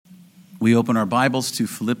We open our Bibles to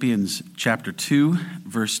Philippians chapter 2,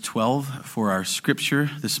 verse 12 for our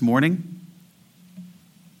scripture this morning.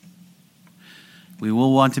 We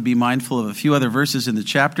will want to be mindful of a few other verses in the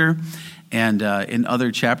chapter and in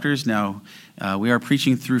other chapters. Now, we are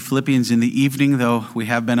preaching through Philippians in the evening, though we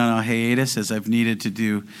have been on a hiatus as I've needed to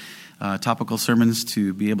do topical sermons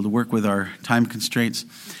to be able to work with our time constraints.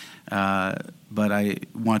 But I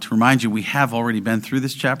want to remind you, we have already been through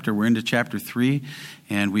this chapter. We're into chapter 3,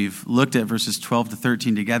 and we've looked at verses 12 to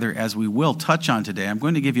 13 together, as we will touch on today. I'm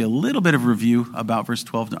going to give you a little bit of review about verse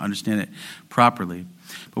 12 to understand it properly.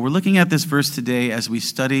 But we're looking at this verse today as we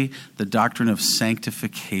study the doctrine of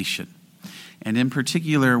sanctification, and in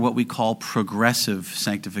particular, what we call progressive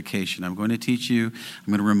sanctification. I'm going to teach you, I'm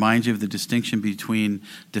going to remind you of the distinction between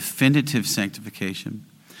definitive sanctification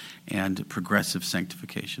and progressive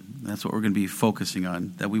sanctification. That's what we're going to be focusing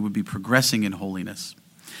on, that we would be progressing in holiness.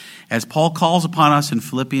 As Paul calls upon us in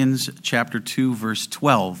Philippians chapter 2, verse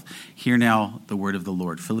 12, hear now the word of the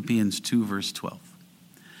Lord. Philippians 2, verse 12.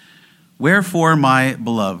 Wherefore, my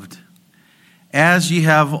beloved, as ye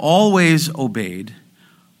have always obeyed,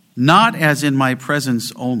 not as in my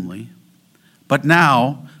presence only, but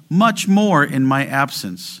now much more in my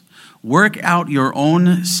absence, work out your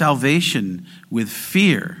own salvation with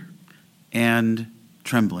fear and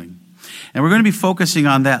trembling. And we're going to be focusing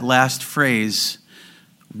on that last phrase,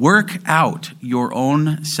 work out your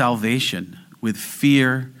own salvation with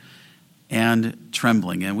fear and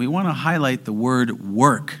trembling. And we want to highlight the word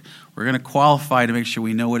work. We're going to qualify to make sure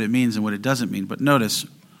we know what it means and what it doesn't mean. But notice,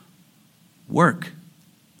 work.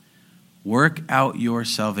 Work out your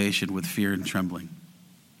salvation with fear and trembling.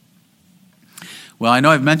 Well, I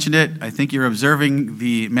know I've mentioned it. I think you're observing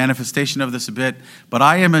the manifestation of this a bit, but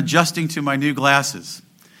I am adjusting to my new glasses.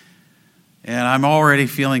 And I'm already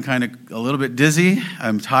feeling kind of a little bit dizzy.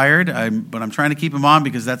 I'm tired, but I'm trying to keep them on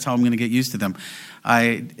because that's how I'm going to get used to them.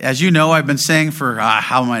 As you know, I've been saying for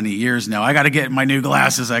how many years now, I got to get my new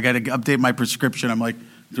glasses. I got to update my prescription. I'm like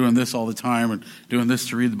doing this all the time and doing this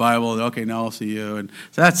to read the Bible. Okay, now I'll see you. And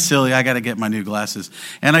so that's silly. I got to get my new glasses.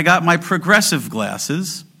 And I got my progressive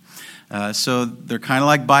glasses. So they're kind of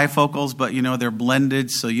like bifocals, but they're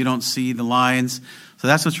blended so you don't see the lines. So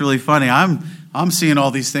that's what's really funny. I'm seeing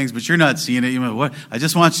all these things, but you're not seeing it. What? I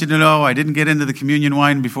just want you to know I didn't get into the communion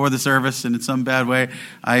wine before the service, and in some bad way,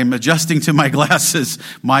 I am adjusting to my glasses,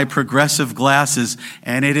 my progressive glasses,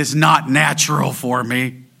 and it is not natural for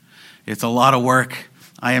me. It's a lot of work.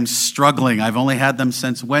 I am struggling. I've only had them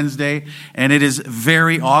since Wednesday, and it is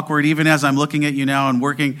very awkward. Even as I'm looking at you now and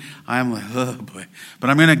working, I'm like, oh boy.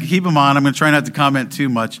 But I'm going to keep them on. I'm going to try not to comment too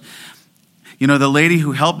much. The lady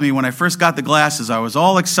who helped me when I first got the glasses, I was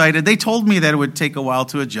all excited. They told me that it would take a while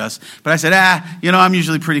to adjust. But I said, I'm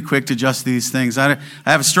usually pretty quick to adjust these things. I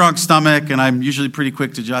have a strong stomach, and I'm usually pretty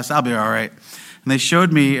quick to adjust. I'll be all right. And they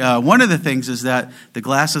showed me, one of the things is that the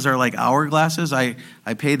glasses are like hour glasses. I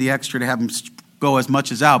paid the extra to have them go as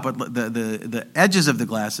much as out, but the edges of the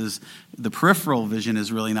glasses, the peripheral vision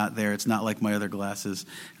is really not there. It's not like my other glasses.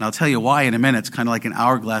 And I'll tell you why in a minute. It's kind of like an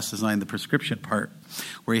hourglass design, the prescription part,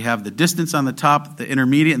 where you have the distance on the top, the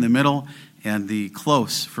intermediate in the middle, and the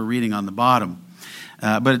close for reading on the bottom.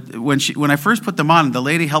 But when I first put them on, the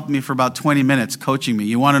lady helped me for about 20 minutes coaching me.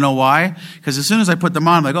 You want to know why? Because as soon as I put them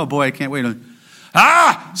on, I'm like, oh boy, I can't wait.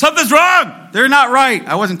 Something's wrong. They're not right.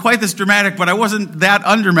 I wasn't quite this dramatic, but I wasn't that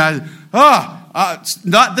undramatic.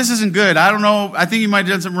 This isn't good. I don't know. I think you might have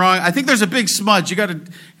done something wrong. I think there's a big smudge. You got to.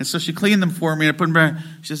 And so she cleaned them for me and I put them back.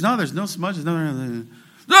 She says, no, there's no smudge.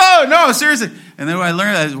 No, seriously. And then what I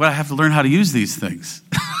learned is I have to learn how to use these things.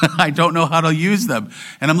 I don't know how to use them.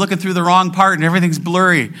 And I'm looking through the wrong part and everything's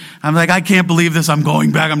blurry. I'm like, I can't believe this. I'm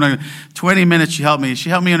going back. 20 minutes she helped me. She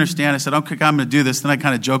helped me understand. I said, okay, I'm going to do this. Then I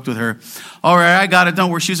kind of joked with her. All right, I got it. Don't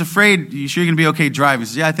worry. She was afraid. You sure you're going to be okay driving?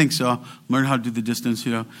 She said, yeah, I think so. I'll learn how to do the distance,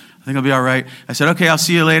 I think I'll be all right. I said, okay, I'll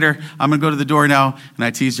see you later. I'm going to go to the door now. And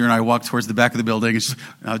I teased her and I walked towards the back of the building. And she's,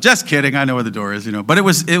 no, just kidding. I know where the door is, But it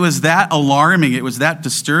was that alarming. It was that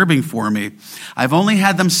disturbing for me. I've only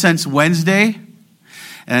had them since Wednesday.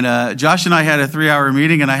 And Josh and I had a 3-hour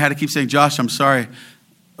meeting and I had to keep saying, Josh, I'm sorry.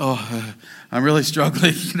 I'm really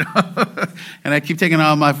struggling, And I keep taking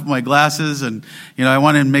off my glasses and, I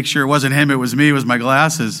wanted to make sure it wasn't him, it was me, it was my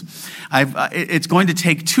glasses. It's going to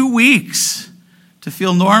take 2 weeks to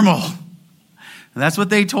feel normal. And that's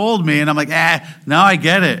what they told me. And I'm like, now I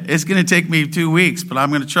get it. It's going to take me 2 weeks, but I'm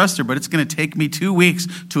going to trust her. But it's going to take me 2 weeks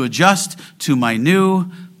to adjust to my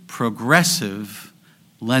new progressive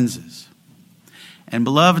lenses. And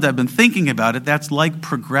beloved, I've been thinking about it. That's like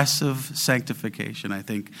progressive sanctification, I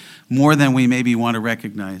think, more than we maybe want to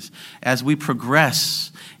recognize. As we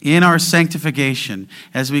progress in our sanctification,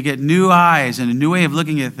 as we get new eyes and a new way of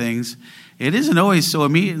looking at things, it isn't always so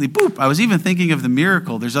immediately, boop. I was even thinking of the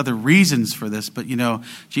miracle. There's other reasons for this, but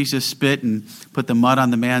Jesus spit and put the mud on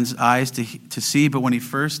the man's eyes to see, but when he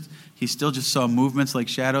still just saw movements like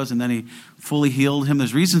shadows, and then he fully healed him.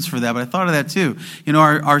 There's reasons for that, but I thought of that too.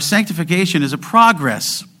 Our sanctification is a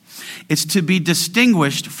progress. It's to be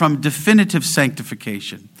distinguished from definitive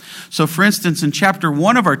sanctification. So, for instance, in chapter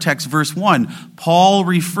 1 of our text, verse 1, Paul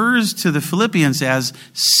refers to the Philippians as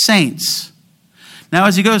saints. Now,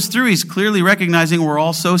 as he goes through, he's clearly recognizing we're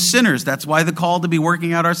also sinners. That's why the call to be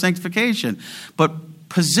working out our sanctification. But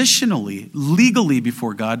positionally, legally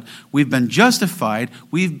before God, we've been justified,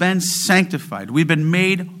 we've been sanctified, we've been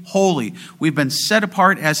made holy, we've been set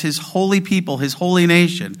apart as his holy people, his holy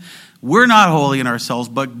nation. We're not holy in ourselves,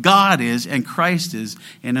 but God is and Christ is.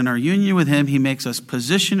 And in our union with him, he makes us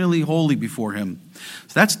positionally holy before him.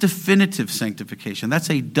 So that's definitive sanctification. That's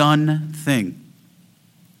a done thing.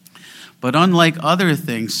 But unlike other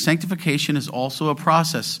things, sanctification is also a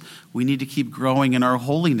process. We need to keep growing in our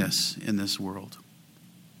holiness in this world.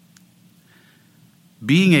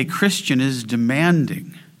 Being a Christian is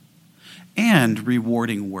demanding and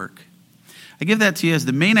rewarding work. I give that to you as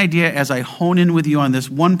the main idea as I hone in with you on this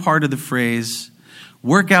one part of the phrase,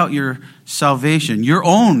 work out your salvation, your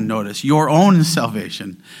own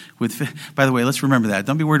salvation. By the way, let's remember that.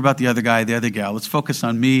 Don't be worried about the other guy, the other gal. Let's focus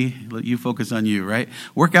on me, let you focus on you, right?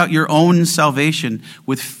 Work out your own salvation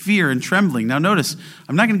with fear and trembling. Now notice,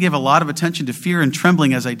 I'm not going to give a lot of attention to fear and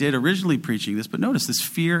trembling as I did originally preaching this, but notice this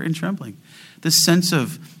fear and trembling, this sense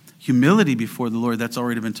of humility before the Lord that's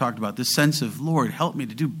already been talked about, this sense of, Lord, help me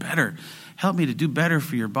to do better. Help me to do better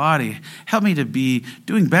for your body. Help me to be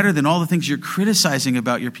doing better than all the things you're criticizing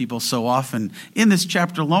about your people so often in this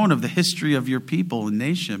chapter alone of the history of your people and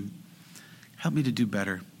nation. Help me to do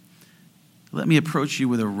better. Let me approach you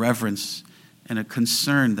with a reverence and a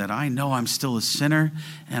concern that I know I'm still a sinner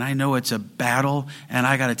and I know it's a battle and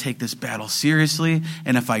I got to take this battle seriously.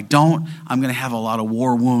 And if I don't, I'm going to have a lot of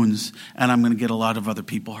war wounds and I'm going to get a lot of other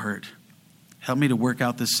people hurt. Help me to work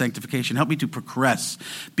out this sanctification. Help me to progress.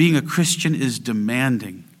 Being a Christian is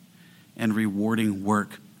demanding and rewarding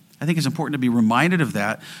work. I think it's important to be reminded of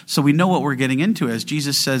that so we know what we're getting into. As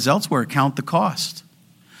Jesus says elsewhere, count the cost.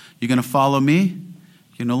 You're going to follow me.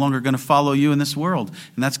 You're no longer going to follow you in this world.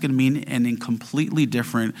 And that's going to mean an completely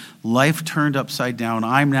different life turned upside down.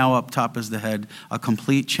 I'm now up top as the head, a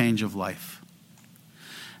complete change of life.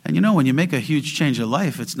 And when you make a huge change of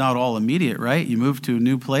life, it's not all immediate, right? You move to a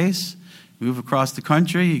new place. Move across the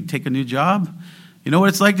country, you take a new job. You know what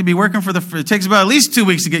it's like to be working it takes about at least 2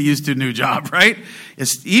 weeks to get used to a new job, right?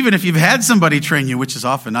 Even if you've had somebody train you, which is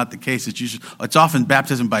often not the case. It's often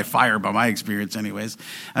baptism by fire, by my experience anyways.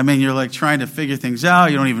 I mean, you're like trying to figure things out.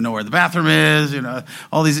 You don't even know where the bathroom is.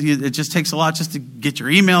 All these, it just takes a lot just to get your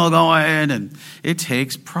email going, and it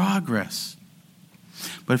takes progress.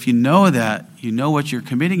 But if you know that, you know what you're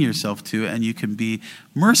committing yourself to, and you can be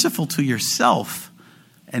merciful to yourself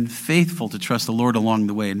and faithful to trust the Lord along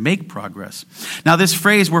the way and make progress. Now, this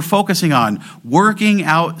phrase we're focusing on, working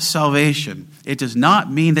out salvation, it does not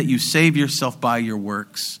mean that you save yourself by your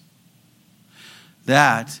works.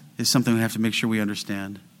 That is something we have to make sure we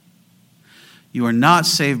understand. You are not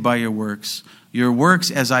saved by your works. Your works,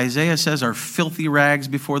 as Isaiah says, are filthy rags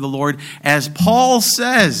before the Lord. As Paul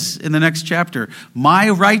says in the next chapter, my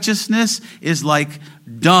righteousness is like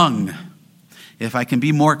dung. If I can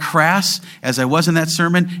be more crass, as I was in that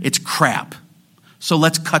sermon, it's crap. So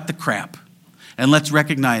let's cut the crap. And let's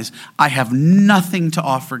recognize I have nothing to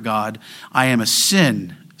offer God. I am a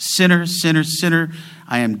sinner.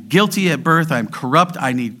 I am guilty at birth. I am corrupt.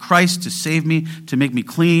 I need Christ to save me, to make me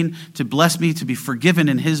clean, to bless me, to be forgiven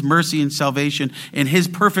in his mercy and salvation, in his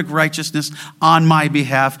perfect righteousness on my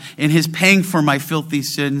behalf, in his paying for my filthy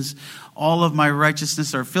sins. All of my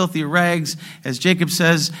righteousness are filthy rags. As Jacob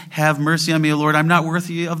says, have mercy on me, O Lord. I'm not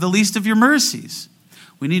worthy of the least of your mercies.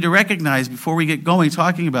 We need to recognize before we get going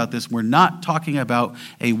talking about this, we're not talking about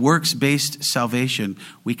a works-based salvation.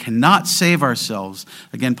 We cannot save ourselves.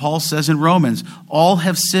 Again, Paul says in Romans, all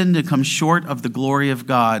have sinned and come short of the glory of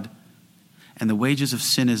God, and the wages of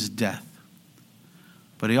sin is death.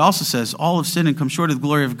 But he also says, all have sinned and come short of the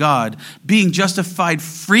glory of God, being justified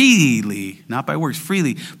freely, not by works,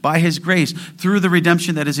 freely, by his grace, through the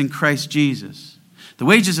redemption that is in Christ Jesus. The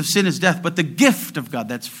wages of sin is death, but the gift of God,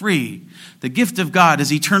 that's free. The gift of God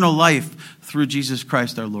is eternal life through Jesus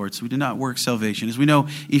Christ our Lord. So we do not work salvation. As we know,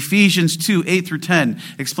 Ephesians 2, 8 through 10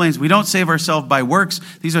 explains we don't save ourselves by works.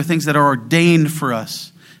 These are things that are ordained for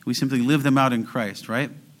us. We simply live them out in Christ, right?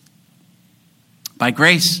 By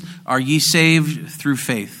grace are ye saved through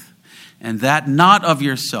faith, and that not of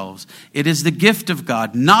yourselves. It is the gift of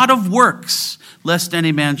God, not of works, lest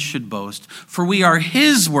any man should boast. For we are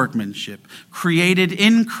his workmanship, created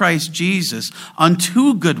in Christ Jesus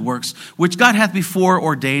unto good works, which God hath before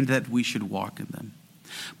ordained that we should walk in them.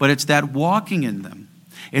 But it's that walking in them.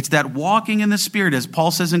 It's that walking in the Spirit, as Paul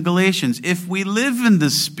says in Galatians, if we live in the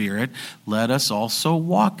Spirit, let us also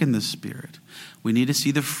walk in the Spirit. We need to see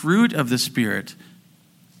the fruit of the Spirit.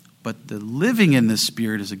 But the living in the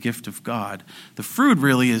Spirit is a gift of God. The fruit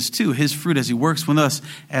really is too, his fruit as he works with us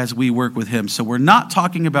as we work with him. So we're not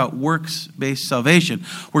talking about works-based salvation.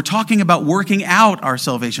 We're talking about working out our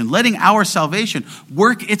salvation, letting our salvation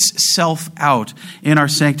work itself out in our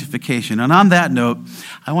sanctification. And on that note,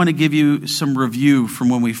 I want to give you some review from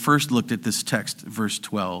when we first looked at this text, verse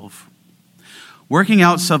 12. Working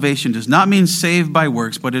out salvation does not mean saved by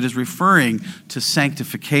works, but it is referring to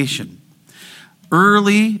sanctification.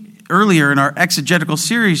 Earlier in our exegetical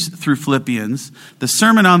series through Philippians, the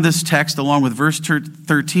sermon on this text, along with verse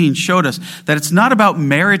 13, showed us that it's not about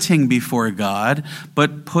meriting before God,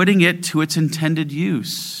 but putting it to its intended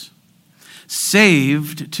use.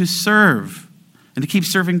 Saved to serve and to keep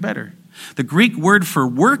serving better. The Greek word for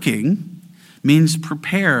working means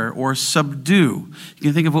prepare or subdue. You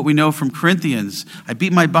can think of what we know from Corinthians. I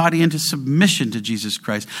beat my body into submission to Jesus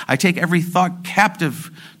Christ. I take every thought captive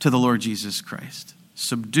to the Lord Jesus Christ.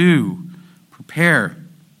 Subdue, prepare,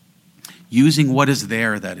 using what is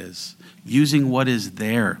there, that is. Using what is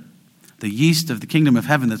there. The yeast of the kingdom of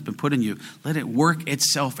heaven that's been put in you, let it work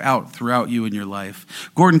itself out throughout you in your life.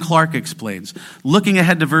 Gordon Clark explains, looking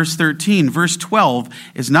ahead to verse 13, verse 12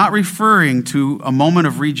 is not referring to a moment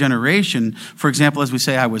of regeneration. For example, as we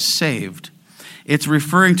say, I was saved. It's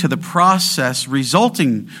referring to the process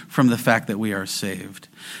resulting from the fact that we are saved.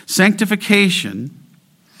 Sanctification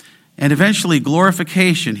and eventually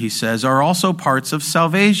glorification, he says, are also parts of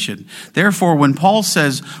salvation. Therefore, when Paul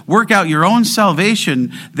says, work out your own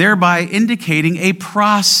salvation, thereby indicating a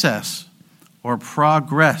process or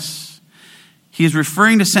progress, he is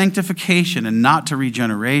referring to sanctification and not to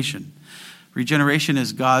regeneration. Regeneration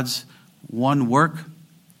is God's one work.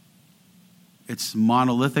 It's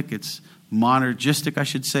monolithic. It's monergistic, I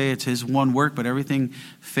should say. It's his one work, but everything,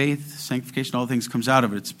 faith, sanctification, all things comes out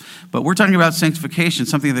of it. But we're talking about sanctification,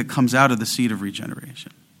 something that comes out of the seed of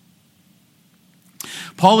regeneration.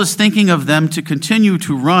 Paul is thinking of them to continue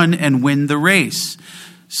to run and win the race,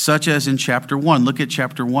 such as in chapter 1. Look at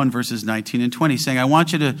chapter 1, verses 19 and 20, saying, I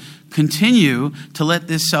want you to continue to let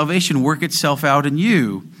this salvation work itself out in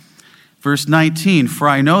you. Verse 19, for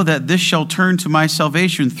I know that this shall turn to my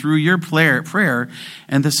salvation through your prayer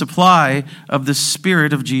and the supply of the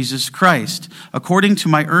Spirit of Jesus Christ, according to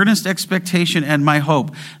my earnest expectation and my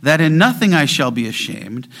hope, that in nothing I shall be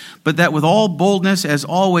ashamed, but that with all boldness as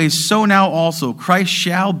always, so now also Christ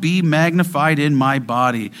shall be magnified in my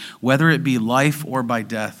body, whether it be life or by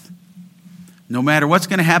death. No matter what's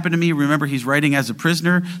going to happen to me, remember he's writing as a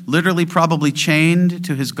prisoner, literally probably chained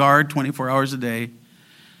to his guard 24 hours a day.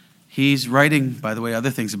 He's writing, by the way,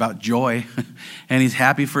 other things about joy, and he's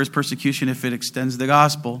happy for his persecution if it extends the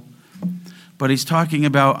gospel. But he's talking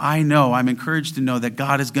about, I'm encouraged to know that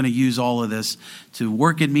God is going to use all of this to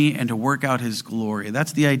work in me and to work out his glory.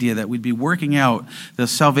 That's the idea, that we'd be working out the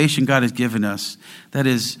salvation God has given us, that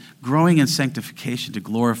is growing in sanctification to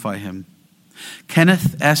glorify him.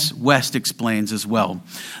 Kenneth S. West explains as well,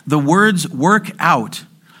 the words work out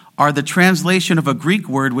are the translation of a Greek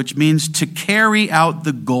word which means to carry out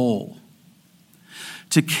the goal,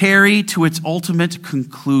 to carry to its ultimate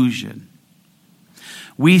conclusion.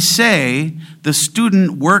 We say the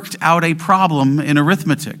student worked out a problem in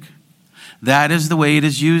arithmetic. That is the way it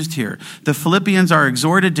is used here. The Philippians are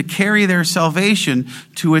exhorted to carry their salvation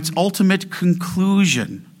to its ultimate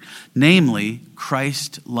conclusion, namely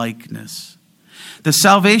Christ-likeness. The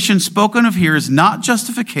salvation spoken of here is not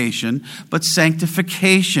justification, but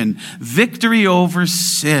sanctification, victory over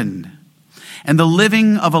sin, and the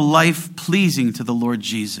living of a life pleasing to the Lord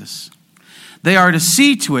Jesus. They are to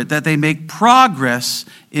see to it that they make progress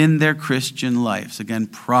in their Christian lives. Again,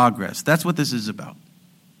 progress. That's what this is about.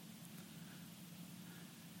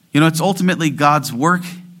 It's ultimately God's work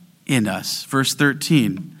in us. Verse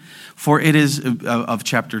 13. For it is, of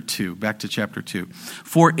chapter 2, back to chapter 2.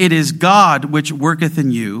 For it is God which worketh in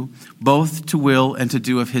you, both to will and to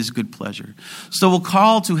do of his good pleasure. So we're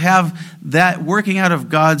called to have that working out of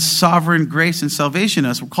God's sovereign grace and salvation in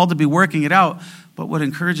us. We're called to be working it out. But what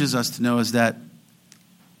encourages us to know is that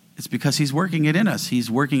it's because he's working it in us.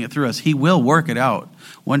 He's working it through us. He will work it out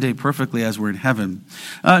one day perfectly as we're in heaven.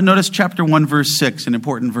 Notice chapter 1, verse 6, an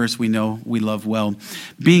important verse we know we love well.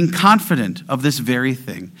 Being confident of this very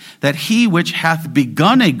thing, that he which hath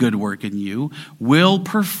begun a good work in you will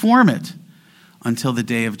perform it until the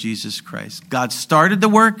day of Jesus Christ. God started the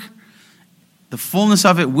work. The fullness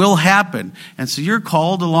of it will happen. And so you're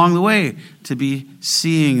called along the way to be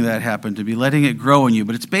seeing that happen, to be letting it grow in you.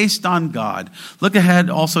 But it's based on God. Look ahead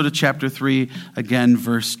also to chapter 3, again,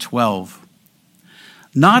 verse 12.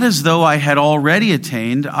 Not as though I had already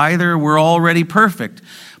attained, either were already perfect,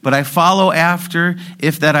 but I follow after,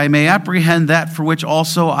 if that I may apprehend that for which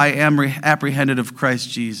also I am apprehended of Christ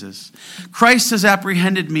Jesus. Christ has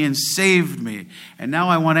apprehended me and saved me, and now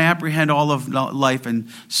I want to apprehend all of life and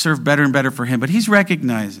serve better and better for him. But he's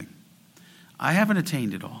recognizing, I haven't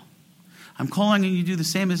attained it all. I'm calling on you to do the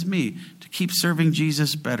same as me, to keep serving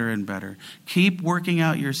Jesus better and better. Keep working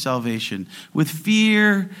out your salvation with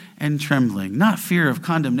fear and trembling, not fear of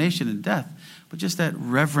condemnation and death, but just that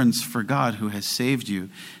reverence for God who has saved you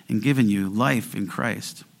and given you life in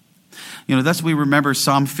Christ. You know, that's what we remember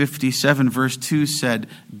Psalm 57 verse 2 said,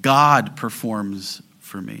 God performs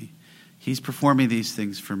for me. He's performing these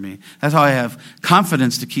things for me. That's how I have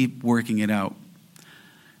confidence to keep working it out.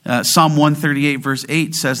 Psalm 138 verse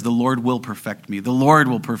 8 says, the Lord will perfect me. The Lord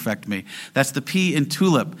will perfect me. That's the P in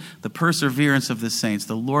tulip, the perseverance of the saints.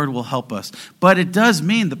 The Lord will help us. But it does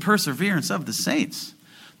mean the perseverance of the saints.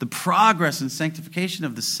 The progress and sanctification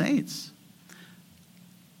of the saints.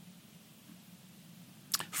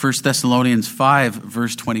 1 Thessalonians 5,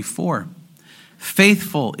 verse 24.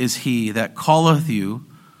 Faithful is he that calleth you,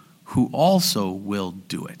 who also will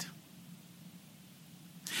do it.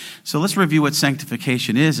 So let's review what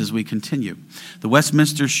sanctification is as we continue. The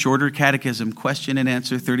Westminster Shorter Catechism, question and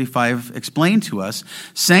answer 35, explained to us,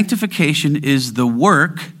 sanctification is the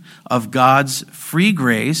work of God's free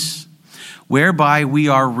grace, whereby we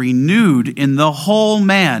are renewed in the whole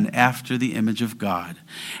man after the image of God,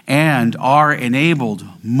 and are enabled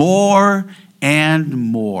more and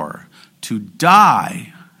more to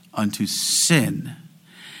die unto sin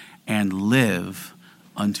and live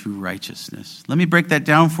unto righteousness. Let me break that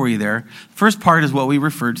down for you there. First part is what we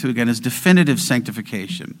refer to again as definitive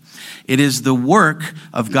sanctification. It is the work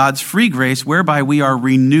of God's free grace whereby we are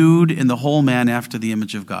renewed in the whole man after the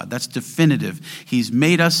image of God. That's definitive. He's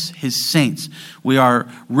made us his saints. We are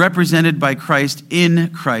represented by Christ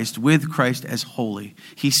in Christ, with Christ as holy.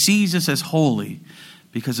 He sees us as holy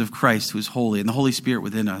because of Christ who is holy and the Holy Spirit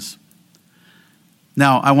within us.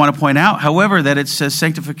 Now, I want to point out, however, that it says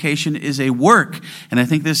sanctification is a work. And I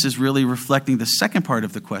think this is really reflecting the second part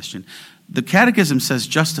of the question. The Catechism says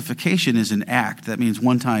justification is an act. That means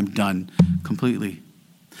one time done completely.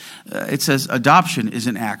 It says adoption is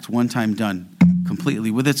an act, one time done completely,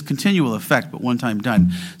 with its continual effect, but one time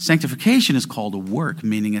done. Sanctification is called a work,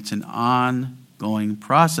 meaning it's an ongoing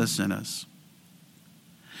process in us.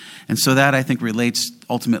 And so that, I think, relates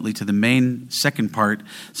ultimately to the main second part.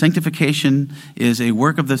 Sanctification is a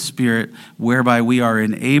work of the Spirit whereby we are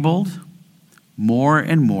enabled more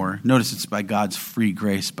and more. Notice it's by God's free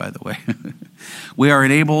grace, by the way. We are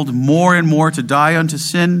enabled more and more to die unto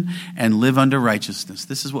sin and live unto righteousness.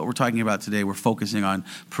 This is what we're talking about today. We're focusing on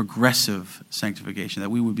progressive sanctification,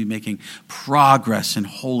 that we would be making progress in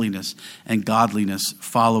holiness and godliness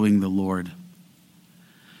following the Lord.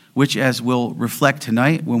 Which, as we'll reflect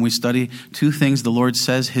tonight when we study two things the Lord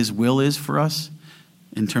says his will is for us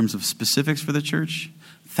in terms of specifics for the church.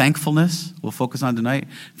 Thankfulness, we'll focus on tonight,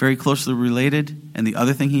 very closely related. And the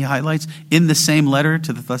other thing he highlights in the same letter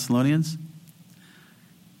to the Thessalonians,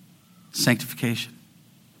 sanctification.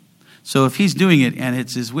 So if he's doing it and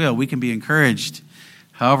it's his will, we can be encouraged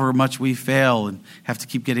however much we fail and have to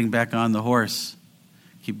keep getting back on the horse,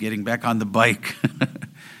 keep getting back on the bike.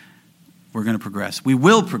 We're going to progress. We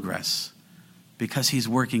will progress because he's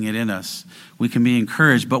working it in us. We can be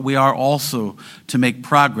encouraged, but we are also to make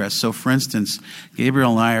progress. So, for instance,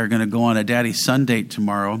 Gabriel and I are going to go on a Daddy Son date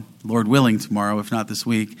tomorrow, Lord willing tomorrow, if not this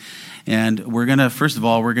week. And we're going to, first of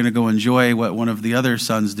all, we're going to go enjoy what one of the other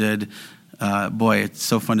sons did boy, it's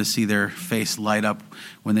so fun to see their face light up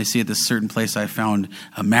when they see at this certain place I found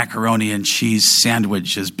a macaroni and cheese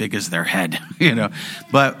sandwich as big as their head,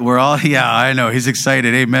 But we're all, yeah, I know, he's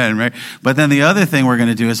excited, amen, right? But then the other thing we're going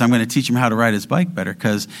to do is I'm going to teach him how to ride his bike better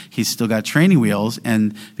because he's still got training wheels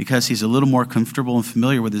and because he's a little more comfortable and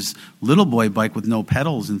familiar with his little boy bike with no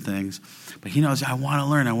pedals and things. But he knows, I want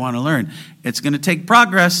to learn. It's going to take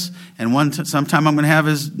progress, and sometime I'm going to have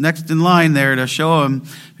his next in line there to show him,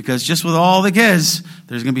 because just with all the kids,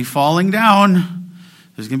 there's going to be falling down,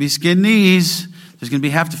 there's going to be skid knees, there's going to be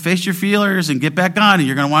have to face your feelers and get back on, and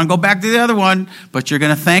you're going to want to go back to the other one, but you're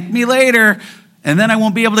going to thank me later, and then I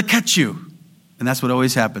won't be able to catch you. And that's what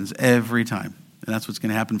always happens every time, and that's what's going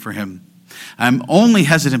to happen for him. I'm only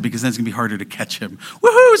hesitant because then it's going to be harder to catch him.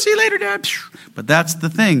 Woohoo, see you later, Dad. But that's the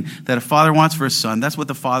thing that a father wants for his son. That's what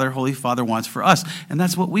the Holy Father wants for us. And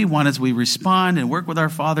that's what we want as we respond and work with our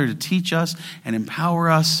Father to teach us and empower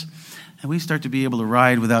us. And we start to be able to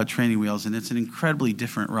ride without training wheels. And it's an incredibly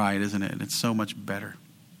different ride, isn't it? And it's so much better.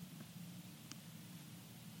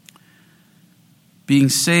 Being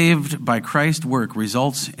saved by Christ's work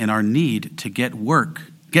results in our need to get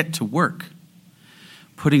to work.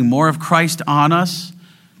 Putting more of Christ on us,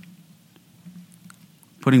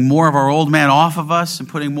 putting more of our old man off of us, and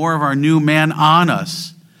putting more of our new man on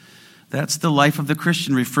us. That's the life of the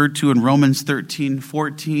Christian referred to in Romans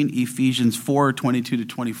 13:14, Ephesians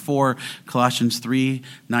 4:22-24, Colossians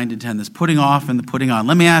 3:9-10. This putting off and the putting on.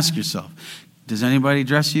 Let me ask yourself, does anybody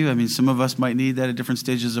dress you? I mean, some of us might need that at different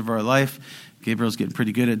stages of our life. Gabriel's getting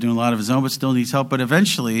pretty good at doing a lot of his own, but still needs help. But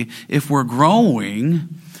eventually, if we're growing,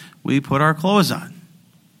 we put our clothes on.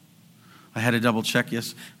 I had to double check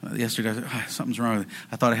yesterday. Something's wrong with it.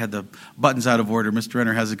 I thought I had the buttons out of order. Mr.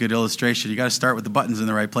 Renner has a good illustration. You got to start with the buttons in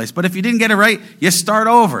the right place. But if you didn't get it right, you start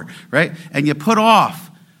over, right? And you put off.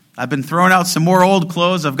 I've been throwing out some more old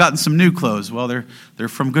clothes. I've gotten some new clothes. Well, they're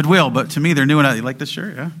from Goodwill, but to me they're new. And you like this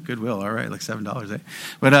shirt? Yeah, Goodwill. All right, like $7, eh?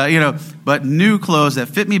 But but new clothes that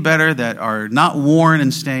fit me better, that are not worn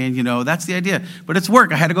and stained. That's the idea. But it's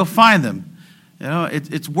work. I had to go find them.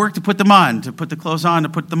 It's work to put them on, to put the clothes on, to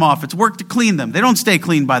put them off. It's work to clean them. They don't stay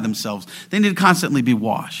clean by themselves. They need to constantly be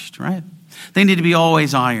washed, right? They need to be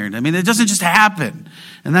always ironed. I mean, it doesn't just happen.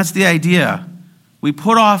 And that's the idea. We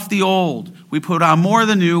put off the old. We put on more of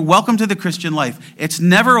the new. Welcome to the Christian life. It's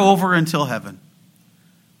never over until heaven.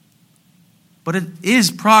 But it is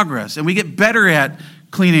progress, and we get better at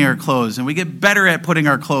cleaning our clothes, and we get better at putting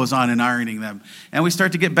our clothes on and ironing them. And we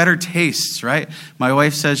start to get better tastes, right? My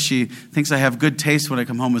wife says she thinks I have good taste when I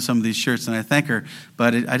come home with some of these shirts, and I thank her,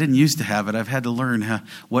 but I didn't used to have it. I've had to learn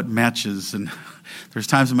what matches, and there's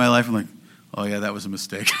times in my life I'm like, oh yeah, that was a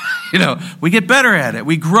mistake. We get better at it.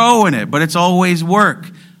 We grow in it, but it's always work.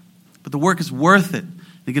 But the work is worth it.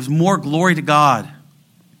 It gives more glory to God.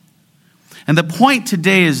 And the point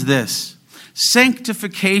today is this.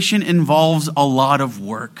 Sanctification involves a lot of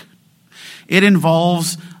work. It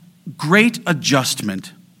involves great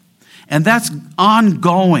adjustment. And that's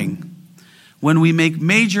ongoing when we make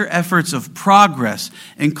major efforts of progress,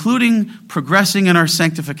 including progressing in our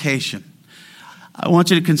sanctification. I want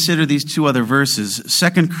you to consider these two other verses.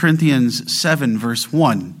 2 Corinthians 7, verse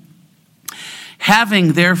 1.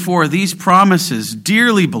 Having therefore these promises,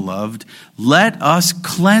 dearly beloved, let us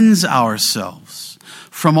cleanse ourselves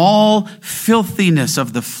from all filthiness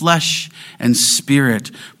of the flesh and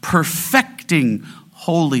spirit, perfecting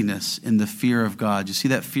holiness in the fear of God. You see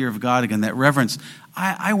that fear of God again, that reverence.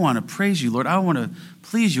 I want to praise you, Lord. I want to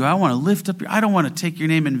please you. I want to lift up I don't want to take your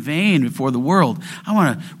name in vain before the world. I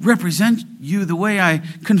want to represent you the way I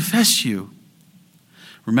confess you.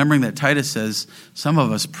 Remembering that Titus says, some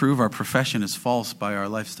of us prove our profession is false by our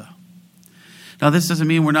lifestyle. Now, this doesn't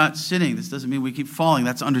mean we're not sinning. This doesn't mean we keep falling.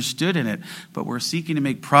 That's understood in it. But we're seeking to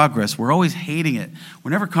make progress. We're always hating it. We're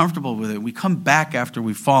never comfortable with it. We come back after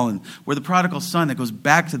we've fallen. We're the prodigal son that goes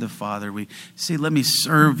back to the Father. We say, let me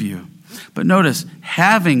serve you. But notice,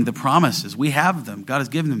 having the promises, we have them. God has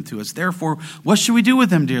given them to us. Therefore, what should we do with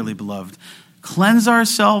them, dearly beloved? Cleanse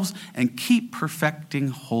ourselves and keep perfecting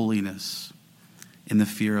holiness in the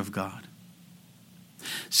fear of God.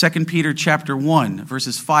 2 Peter chapter 1,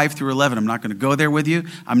 verses 5 through 11. I'm not going to go there with you.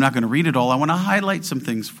 I'm not going to read it all. I want to highlight some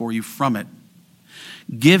things for you from it.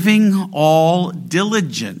 Giving all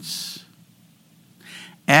diligence,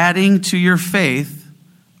 adding to your faith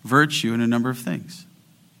virtue in a number of things.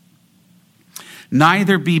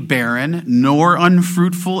 Neither be barren nor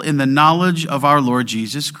unfruitful in the knowledge of our Lord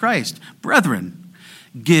Jesus Christ. Brethren,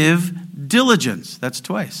 give diligence. That's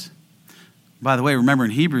twice. By the way, remember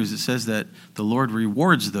in Hebrews it says that the Lord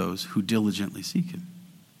rewards those who diligently seek him.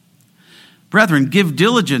 Brethren, give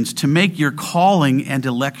diligence to make your calling and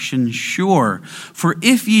election sure. For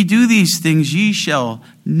if ye do these things, ye shall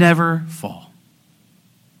never fall.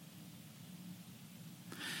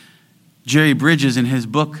 Jerry Bridges, in his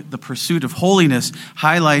book, The Pursuit of Holiness,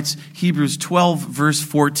 highlights Hebrews 12, verse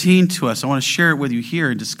 14 to us. I want to share it with you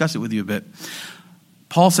here and discuss it with you a bit.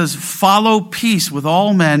 Paul says, follow peace with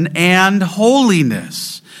all men and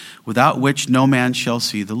holiness, without which no man shall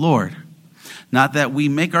see the Lord. Not that we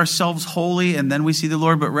make ourselves holy and then we see the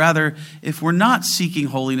Lord, but rather, if we're not seeking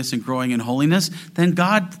holiness and growing in holiness, then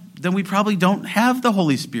we probably don't have the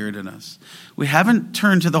Holy Spirit in us. We haven't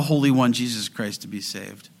turned to the Holy One, Jesus Christ, to be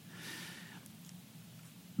saved.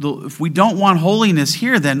 If we don't want holiness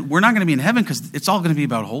here, then we're not going to be in heaven, because it's all going to be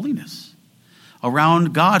about holiness.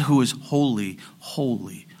 Around God, who is holy,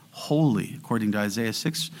 holy, holy, according to Isaiah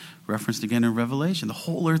 6, referenced again in Revelation. The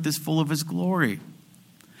whole earth is full of his glory.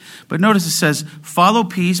 But notice it says, follow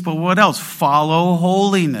peace, but what else? Follow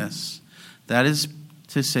holiness. That is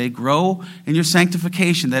to say, grow in your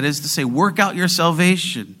sanctification. That is to say, work out your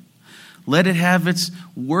salvation. Let it have its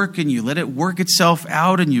work in you. Let it work itself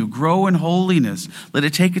out in you. Grow in holiness. Let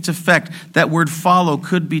it take its effect. That word follow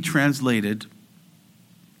could be translated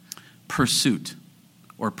pursuit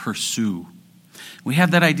or pursue. We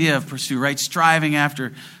have that idea of pursue, right? Striving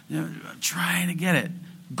after, trying to get it.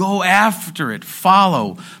 Go after it.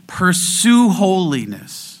 Follow. Pursue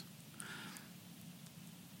holiness.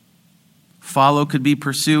 Follow could be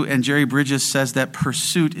pursue, and Jerry Bridges says that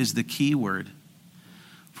pursuit is the key word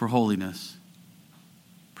for holiness.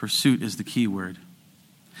 Pursuit is the key word.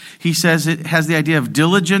 He says it has the idea of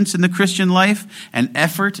diligence in the Christian life and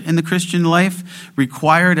effort in the Christian life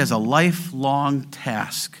required as a lifelong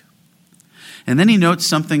task. And then he notes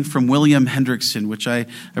something from William Hendrickson, which I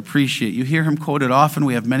appreciate. You hear him quoted often.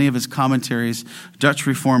 We have many of his commentaries, Dutch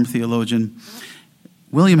Reformed theologian.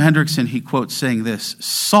 William Hendrickson, he quotes saying this,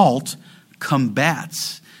 salt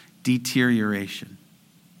combats deterioration.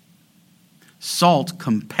 Salt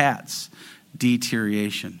combats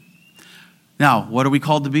deterioration. Now, what are we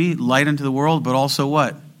called to be? Light unto the world, but also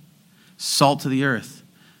what? Salt to the earth.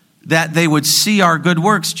 That they would see our good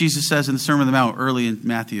works, Jesus says in the Sermon on the Mount early in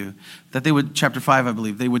Matthew. That they would, chapter 5, I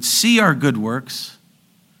believe, they would see our good works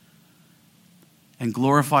and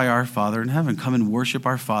glorify our Father in heaven. Come and worship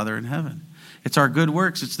our Father in heaven. It's our good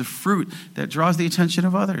works. It's the fruit that draws the attention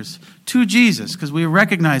of others to Jesus, because we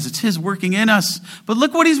recognize it's his working in us. But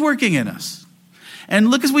look what he's working in us.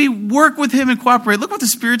 And look, as we work with him and cooperate, look what the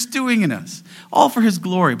Spirit's doing in us. All for his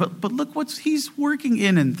glory. But look what he's working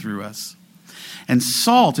in and through us. And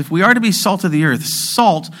salt, if we are to be salt of the earth,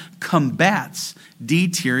 salt combats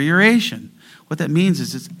deterioration. What that means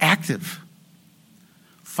is it's active,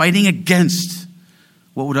 fighting against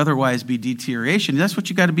what would otherwise be deterioration. That's what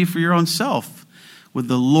you got to be for your own self, with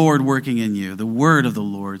the Lord working in you, the word of the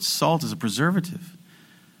Lord. Salt is a preservative,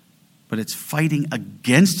 but it's fighting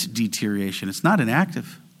against deterioration. It's not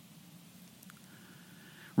inactive.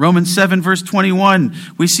 Romans 7, verse 21,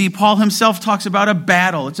 we see Paul himself talks about a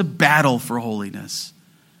battle. It's a battle for holiness.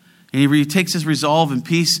 And he takes his resolve and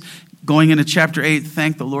peace going into chapter 8.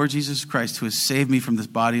 Thank the Lord Jesus Christ who has saved me from this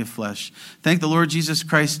body of flesh. Thank the Lord Jesus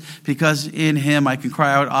Christ because in him I can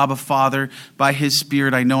cry out, Abba, Father. By his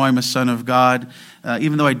Spirit I know I'm a son of God.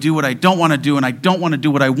 Even though I do what I don't want to do and I don't want to do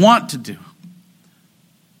what I want to do.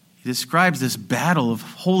 He describes this battle of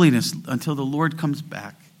holiness until the Lord comes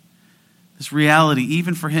back. This reality,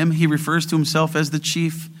 even for him, he refers to himself as the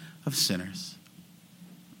chief of sinners.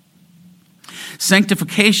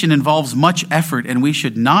 Sanctification involves much effort, and we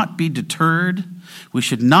should not be deterred. We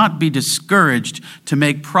should not be discouraged to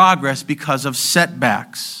make progress because of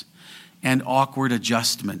setbacks and awkward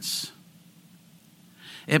adjustments.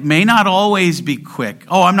 It may not always be quick.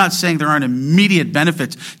 Oh, I'm not saying there aren't immediate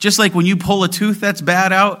benefits. Just like when you pull a tooth that's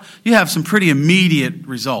bad out, you have some pretty immediate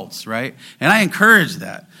results, right? And I encourage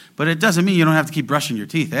that. But it doesn't mean you don't have to keep brushing your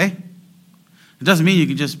teeth, eh? It doesn't mean you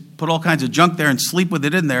can just put all kinds of junk there and sleep with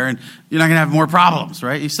it in there and you're not going to have more problems,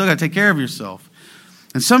 right? You still got to take care of yourself.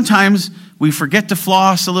 And sometimes we forget to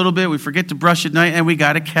floss a little bit, we forget to brush at night, and we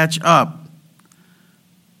got to catch up.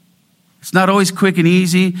 It's not always quick and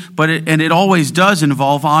easy, but it always does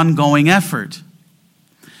involve ongoing effort.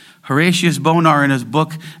 Horatius Bonar, in his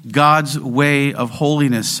book, God's Way of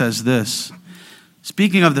Holiness, says this.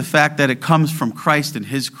 Speaking of the fact that it comes from Christ and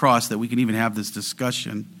his cross that we can even have this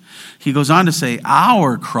discussion, he goes on to say,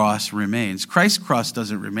 our cross remains. Christ's cross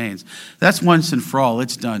doesn't remain. That's once and for all.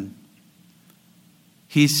 It's done.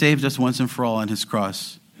 He saved us once and for all on his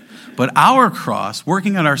cross. But our cross,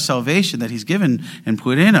 working on our salvation that he's given and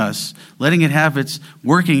put in us, letting it have its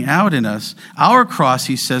working out in us, our cross,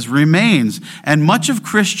 he says, remains. And much of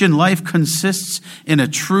Christian life consists in a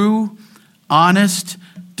true, honest,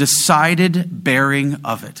 decided bearing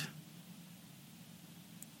of it.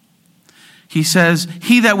 He says,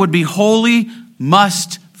 he that would be holy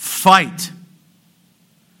must fight.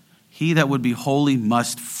 He that would be holy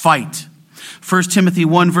must fight. 1 Timothy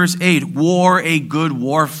 1 verse 8, war a good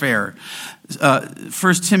warfare.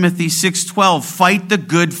 1 Timothy 6:12, fight the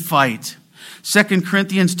good fight. 2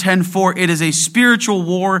 Corinthians 10:4, it is a spiritual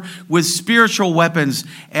war with spiritual weapons,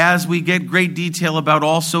 as we get great detail about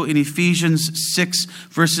also in Ephesians 6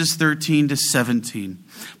 verses 13 to 17.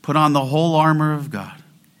 Put on the whole armor of God,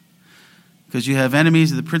 because you have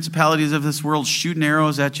enemies of the principalities of this world shooting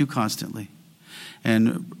arrows at you constantly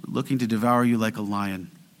and looking to devour you like a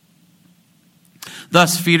lion.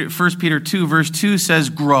 Thus, 1 Peter 2 verse 2 says,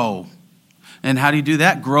 grow. And how do you do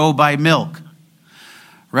that? Grow by milk.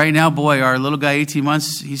 Right now, boy, our little guy, 18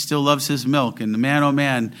 months, he still loves his milk. And the man, oh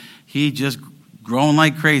man, he just growing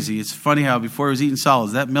like crazy. It's funny how before he was eating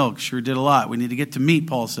solids, that milk sure did a lot. We need to get to meat,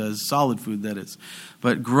 Paul says, solid food that is.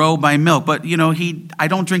 But grow by milk. But, I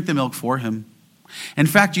don't drink the milk for him. In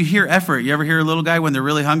fact, you hear effort. You ever hear a little guy when they're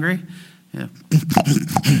really hungry? Yeah.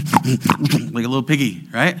 Like a little piggy,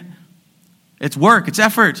 right? It's work, it's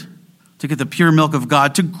effort to get the pure milk of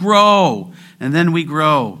God, to grow. And then we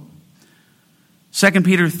grow. 2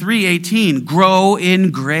 Peter 3:18, grow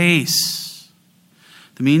in grace.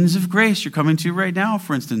 The means of grace you're coming to right now,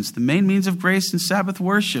 for instance, the main means of grace in Sabbath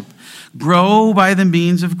worship. Grow by the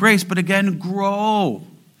means of grace, but again, grow.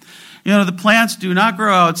 The plants do not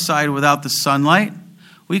grow outside without the sunlight.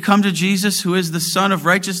 We come to Jesus, who is the Son of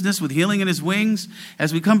righteousness, with healing in his wings,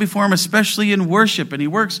 as we come before him, especially in worship. And he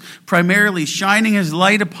works primarily shining his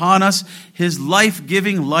light upon us, his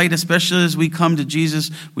life-giving light, especially as we come to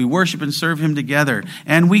Jesus. We worship and serve him together.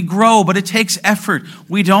 And we grow, but it takes effort.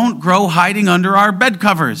 We don't grow hiding under our bed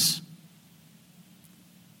covers.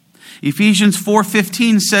 Ephesians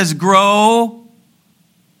 4:15 says, grow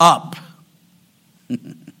up.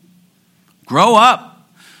 Grow up.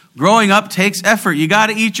 Growing up takes effort. You got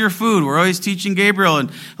to eat your food. We're always teaching Gabriel,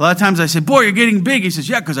 and a lot of times I say, boy, you're getting big. He says,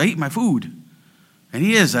 yeah, because I eat my food. And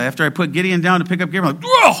he is. After I put Gideon down to pick up Gabriel, I'm like,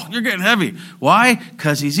 whoa, you're getting heavy. Why?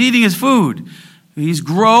 Because he's eating his food. He's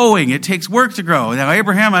growing. It takes work to grow. Now,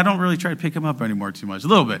 Abraham, I don't really try to pick him up anymore too much. A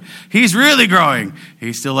little bit. He's really growing.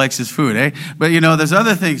 He still likes his food, eh? But, there's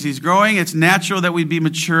other things. He's growing. It's natural that we be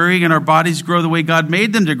maturing and our bodies grow the way God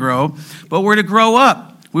made them to grow. But we're to grow up.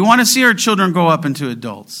 We want to see our children grow up into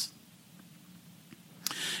adults.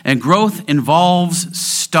 And growth involves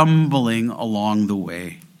stumbling along the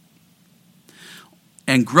way.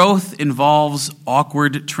 And growth involves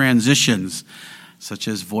awkward transitions, such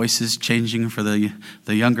as voices changing for the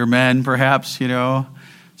younger men, perhaps,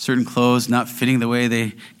 certain clothes not fitting the way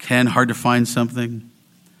they can, hard to find something,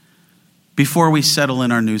 before we settle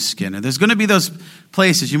in our new skin. And there's going to be those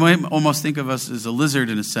places. You might almost think of us as a lizard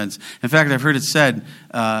in a sense. In fact, I've heard it said,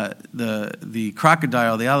 the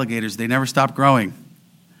crocodile, the alligators, they never stop growing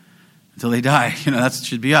until they die. That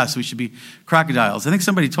should be us. We should be crocodiles. I think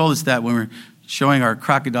somebody told us that when we were showing our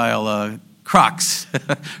crocodile Crocs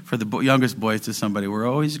for the youngest boys to somebody. We're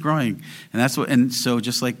always growing. And so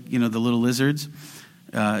just like, the little lizards,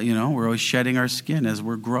 we're always shedding our skin as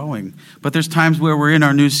we're growing. But there's times where we're in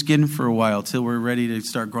our new skin for a while till we're ready to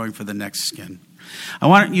start growing for the next skin. I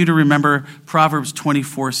want you to remember Proverbs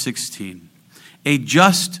 24:16. A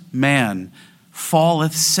just man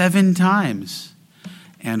falleth 7 times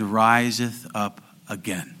and riseth up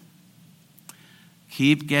again.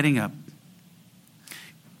 Keep getting up.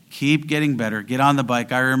 Keep getting better. Get on the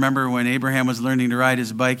bike. I remember when Abraham was learning to ride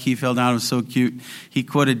his bike, he fell down. It was so cute. He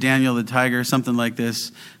quoted Daniel the tiger, something like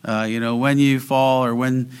this. When you fall or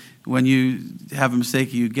when you have a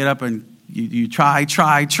mistake, you get up and you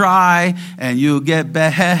try, and you'll get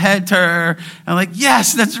better. I'm like,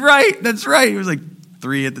 yes, that's right. He was like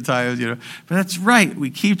 3 at the time, But that's right. We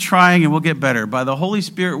keep trying and we'll get better by the Holy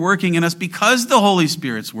Spirit working in us, because the Holy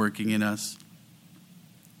Spirit's working in us.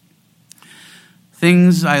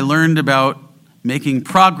 Things I learned about making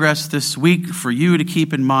progress this week for you to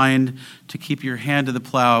keep in mind, to keep your hand to the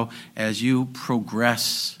plow as you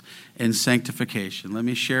progress in sanctification. Let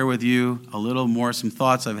me share with you a little more, some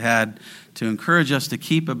thoughts I've had to encourage us to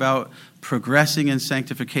keep about progressing in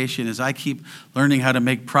sanctification as I keep learning how to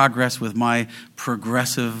make progress with my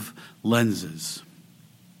progressive lenses.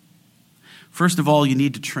 First of all, you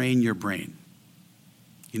need to train your brain.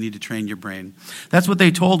 You need to train your brain. That's what they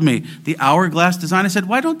told me. The hourglass design, I said,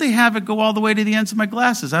 why don't they have it go all the way to the ends of my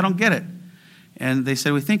glasses? I don't get it. And they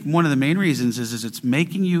said, we think one of the main reasons is it's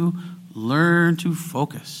making you learn to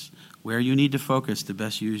focus. Where you need to focus to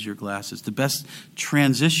best use your glasses, to best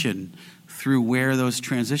transition through where those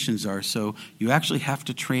transitions are. So you actually have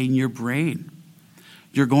to train your brain.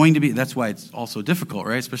 You're going to be, that's why it's also difficult,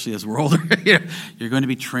 right? Especially as we're older. You're going to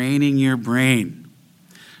be training your brain.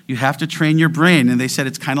 You have to train your brain. And they said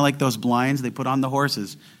it's kind of like those blinds they put on the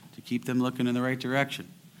horses to keep them looking in the right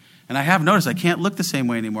direction. And I have noticed I can't look the same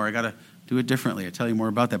way anymore. I got to do it differently. I'll tell you more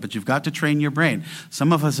about that. But you've got to train your brain.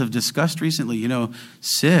 Some of us have discussed recently,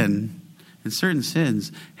 sin and certain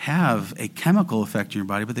sins have a chemical effect in your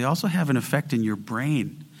body, but they also have an effect in your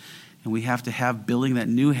brain. And we have to have building that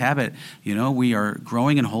new habit. We are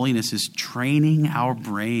growing in holiness is training our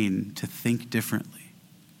brain to think differently.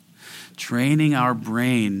 Training our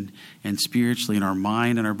brain and spiritually in our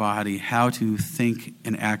mind and our body how to think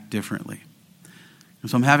and act differently.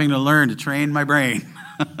 So I'm having to learn to train my brain.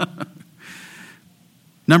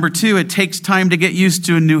 Number 2, it takes time to get used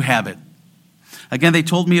to a new habit. Again, they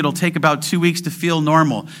told me it'll take about 2 weeks to feel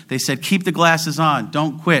normal. They said, keep the glasses on.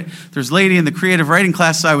 Don't quit. There's a lady in the creative writing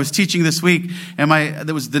class I was teaching this week, and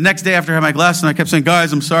that was the next day after I had my glasses, and I kept saying,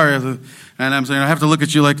 guys, I'm sorry. And I'm saying, I have to look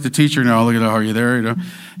at you like the teacher now. Look at, are you there?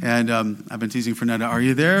 And I've been teasing Fernanda, are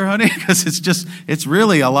you there, honey? Because it's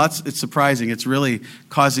really a lot. It's surprising. It's really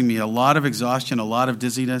causing me a lot of exhaustion, a lot of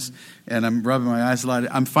dizziness, and I'm rubbing my eyes a lot.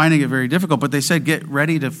 I'm finding it very difficult, but they said, get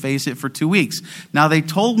ready to face it for 2 weeks. Now, they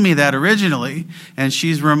told me that originally, and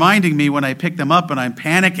she's reminding me when I pick them up and I'm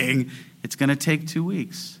panicking, it's going to take 2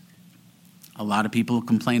 weeks. A lot of people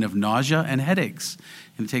complain of nausea and headaches,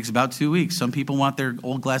 and it takes about 2 weeks. Some people want their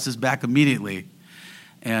old glasses back immediately.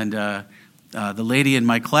 And the lady in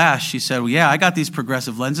my class, she said, well, yeah, I got these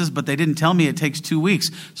progressive lenses, but they didn't tell me it takes 2 weeks.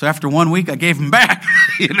 So after 1 week, I gave them back.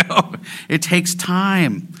 It takes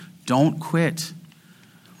time. Don't quit.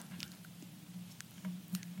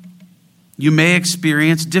 You may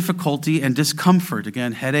experience difficulty and discomfort.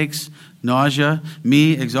 Again, headaches, nausea,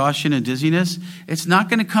 exhaustion, and dizziness. It's not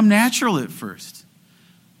going to come natural at first.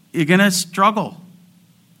 You're going to struggle.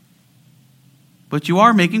 But you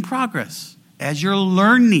are making progress as you're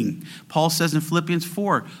learning. Paul says in Philippians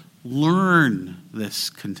 4, learn this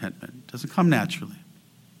contentment. It doesn't come naturally.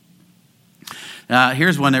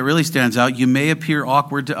 Here's one that really stands out. You may appear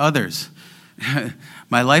awkward to others.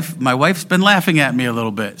 My wife's been laughing at me a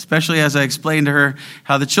little bit, especially as I explained to her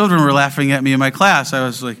how the children were laughing at me in my class. I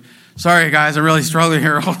was like, sorry, guys, I'm really struggling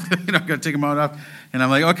here. I've got to take them out up. And I'm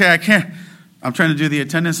like, okay, I can't. I'm trying to do the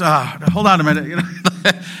attendance. Hold on a minute.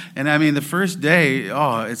 And I mean, the first day,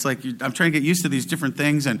 it's like I'm trying to get used to these different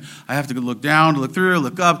things, and I have to look down, look through,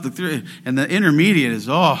 look up, look through. And the intermediate is,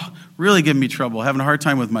 really giving me trouble, having a hard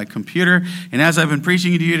time with my computer. And as I've been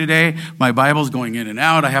preaching to you today, my Bible's going in and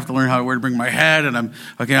out. I have to learn where to bring my head, and I'm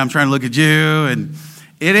trying to look at you, and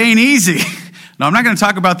it ain't easy. Now, I'm not going to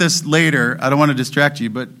talk about this later. I don't want to distract you,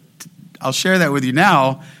 but I'll share that with you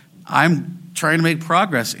now. I'm trying to make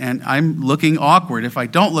progress, and I'm looking awkward. If I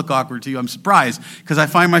don't look awkward to you, I'm surprised, because I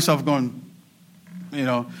find myself going,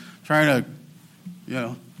 trying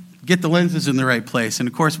to, get the lenses in the right place. And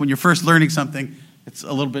of course, when you're first learning something, it's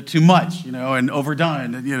a little bit too much, and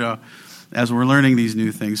overdone, and, as we're learning these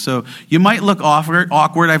new things. So you might look awkward.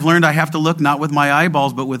 I've learned I have to look not with my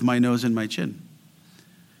eyeballs, but with my nose and my chin.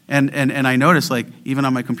 And I notice, even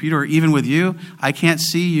on my computer, or even with you, I can't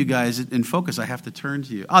see you guys in focus. I have to turn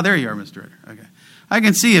to you. Oh, there you are, Mr. Ritter. Okay. I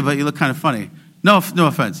can see you, but you look kind of funny. No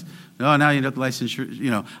offense. No, now you look licensed.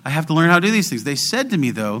 I have to learn how to do these things. They said to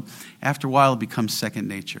me, though, after a while, it becomes second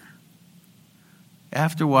nature.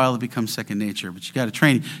 After a while, it becomes second nature, but you got to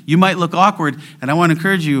train. You might look awkward, and I want to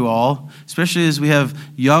encourage you all, especially as we have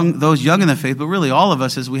those young in the faith, but really all of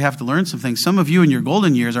us, as we have to learn some things. Some of you in your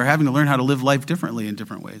golden years are having to learn how to live life differently in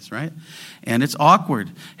different ways, right? And it's awkward.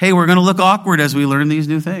 Hey, we're going to look awkward as we learn these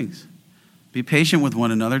new things. Be patient with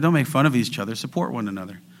one another. Don't make fun of each other. Support one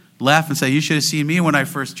another. Laugh and say, you should have seen me when I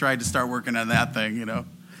first tried to start working on that thing,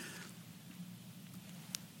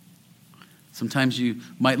 Sometimes you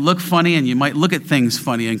might look funny, and you might look at things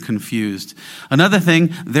funny and confused. Another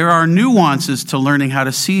thing, there are nuances to learning how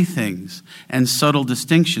to see things and subtle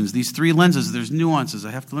distinctions. These 3 lenses, there's nuances.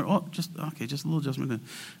 I have to learn, just a little adjustment.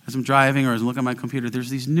 As I'm driving or as I'm looking at my computer,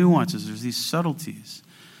 there's these nuances, there's these subtleties.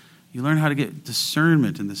 You learn how to get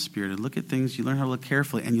discernment in the Spirit and look at things. You learn how to look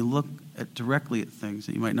carefully, and you look directly at things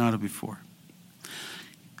that you might not have before.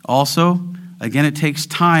 Also, again, it takes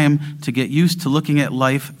time to get used to looking at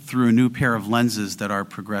life through a new pair of lenses that are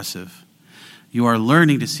progressive. You are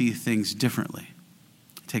learning to see things differently.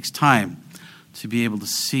 It takes time to be able to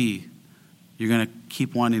see You're going to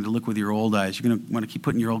keep wanting to look with your old eyes. You're going to want to keep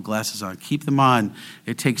putting your old glasses on. Keep them on.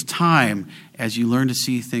 It takes time as you learn to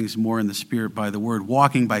see things more in the Spirit by the Word,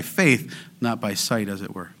 walking by faith, not by sight, as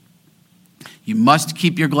it were. You must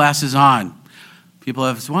keep your glasses on. People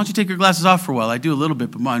have said, why don't you take your glasses off for a while? I do a little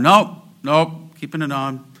bit, but mine, nope, keeping it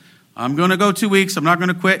on. I'm going to go 2 weeks. I'm not going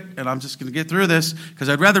to quit, and I'm just going to get through this because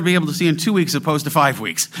I'd rather be able to see in 2 weeks opposed to 5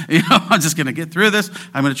 weeks. I'm just going to get through this.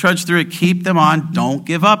 I'm going to trudge through it. Keep them on. Don't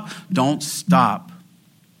give up. Don't stop.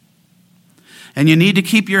 And you need to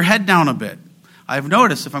keep your head down a bit. I've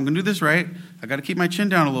noticed if I'm going to do this right, I got to keep my chin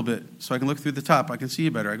down a little bit so I can look through the top. I can see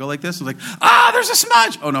you better. I go like this. I'm like, there's a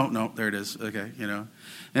smudge. Oh, no, there it is. Okay, And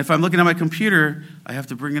if I'm looking at my computer, I have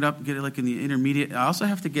to bring it up, get it like in the intermediate. I also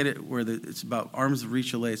have to get it where it's about arm's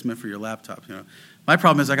reach away. It's meant for your laptop. My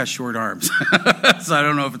problem is I got short arms, so I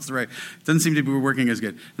don't know if it's the right. It doesn't seem to be working as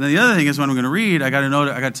good. And then the other thing is when I'm going to read, I got to know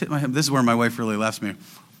that I got to tip my head. This is where my wife really laughs at me.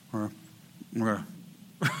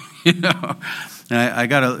 And I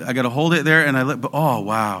got to hold it there, and oh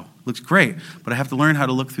wow, looks great. But I have to learn how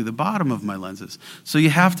to look through the bottom of my lenses. So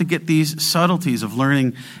you have to get these subtleties of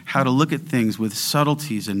learning how to look at things with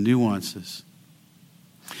subtleties and nuances.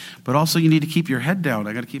 But also you need to keep your head down.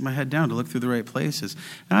 I got to keep my head down to look through the right places.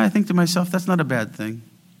 And I think to myself, that's not a bad thing.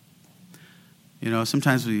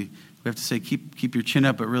 Sometimes we have to say keep your chin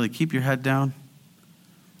up, but really keep your head down.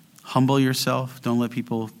 Humble yourself. Don't let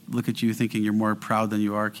people look at you thinking you're more proud than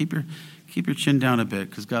you are. Keep your chin down a bit,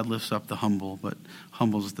 because God lifts up the humble, but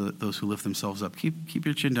humbles those who lift themselves up. Keep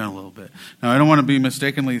your chin down a little bit. Now, I don't want to be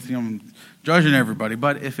mistakenly judging everybody,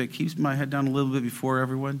 but if it keeps my head down a little bit before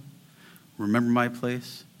everyone, remember my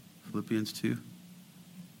place, Philippians 2,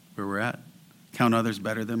 where we're at. Count others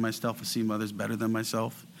better than myself, esteem others better than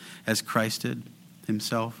myself, as Christ did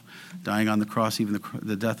himself, dying on the cross, even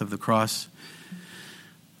the death of the cross.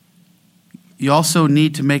 You also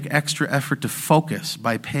need to make extra effort to focus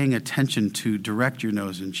by paying attention to direct your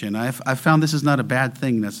nose and chin. I've found this is not a bad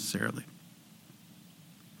thing necessarily.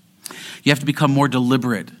 You have to become more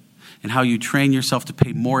deliberate in how you train yourself to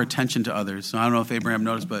pay more attention to others. So I don't know if Abraham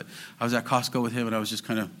noticed, but I was at Costco with him, and I was just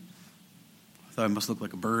I thought I must look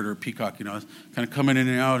like a bird or a peacock. I was kind of coming in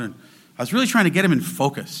and out, and I was really trying to get him in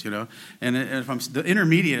focus, And if the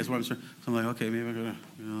intermediate is what I'm saying, so I'm like, okay, maybe I'm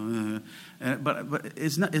going to, But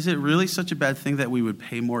is it really such a bad thing that we would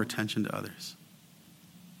pay more attention to others?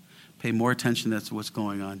 Pay more attention to what's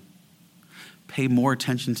going on. Pay more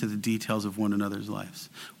attention to the details of one another's lives.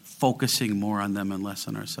 Focusing more on them and less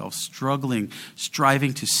on ourselves.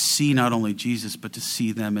 Striving to see not only Jesus, but to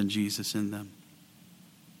see them and Jesus in them.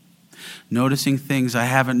 Noticing things I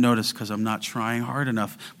haven't noticed because I'm not trying hard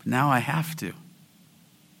enough, but now I have to.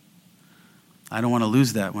 I don't want to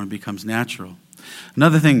lose that when it becomes natural.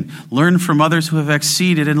 Another thing, learn from others who have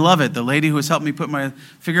exceeded and love it. The lady who has helped me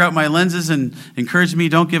figure out my lenses and encouraged me,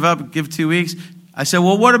 don't give up, give 2 weeks. I said,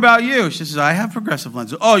 well, what about you? She says, I have progressive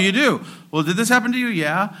lenses. Oh, you do? Well, did this happen to you?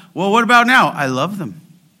 Yeah. Well, what about now? I love them.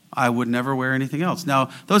 I would never wear anything else. Now,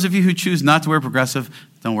 those of you who choose not to wear progressive,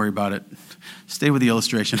 don't worry about it. Stay with the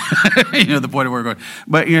illustration. The point of where we're going.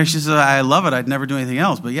 But, she says, I love it. I'd never do anything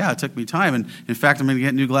else. But, yeah, it took me time. And, in fact, I'm going to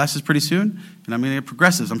get new glasses pretty soon. And I'm going to get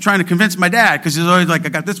progressives. I'm trying to convince my dad because he's always like, I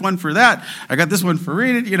got this one for that. I got this one for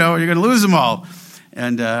reading. You're going to lose them all.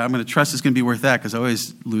 And I'm going to trust it's going to be worth that because I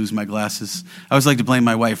always lose my glasses. I always like to blame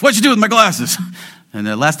my wife. What'd you do with my glasses? And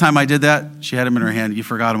the last time I did that, she had them in her hand. You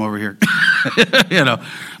forgot them over here.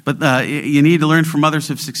 But you need to learn from others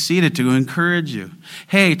who have succeeded to encourage you.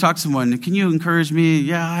 Hey, talk to someone. Can you encourage me?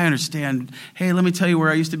 Yeah, I understand. Hey, let me tell you where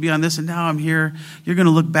I used to be on this, and now I'm here. You're going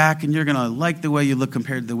to look back, and you're going to like the way you look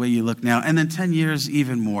compared to the way you look now. And then 10 years,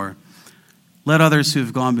 even more. Let others who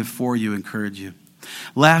have gone before you encourage you.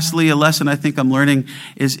 Lastly, a lesson I think I'm learning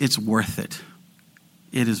is it's worth it.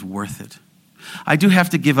 It is worth it. I do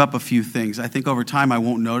have to give up a few things. I think over time I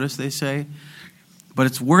won't notice, they say. But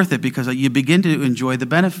it's worth it because you begin to enjoy the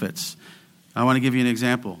benefits. I want to give you an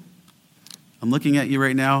example. I'm looking at you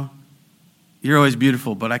right now. You're always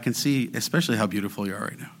beautiful, but I can see especially how beautiful you are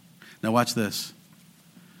right now. Now watch this.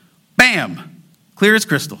 Bam! Clear as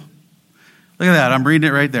crystal. Look at that. I'm reading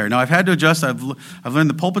it right there. Now, I've had to adjust. I've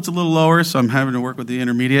learned the pulpit's a little lower, so I'm having to work with the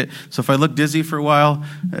intermediate. So if I look dizzy for a while,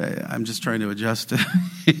 I'm just trying to adjust. I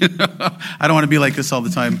don't want to be like this all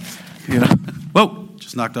the time. Whoa,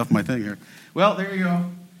 just knocked off my thing here. Well, there you go.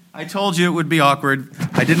 I told you it would be awkward.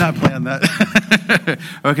 I did not plan that.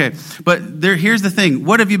 Okay, but here's the thing.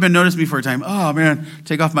 What have you been noticing me for a time? Oh, man,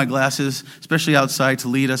 take off my glasses, especially outside to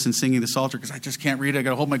lead us in singing the Psalter, because I just can't read. I got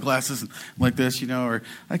to hold my glasses like this, or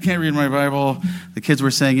I can't read my Bible. The kids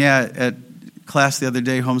were saying, yeah, at class the other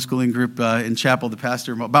day, homeschooling group in chapel. The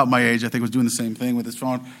pastor, about my age, I think, was doing the same thing with his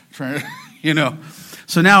phone, trying to,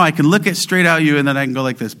 So now I can look it straight at you, and then I can go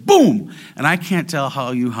like this, boom! And I can't tell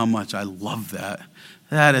how much I love that.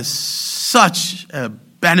 That is such a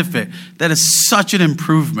benefit. That is such an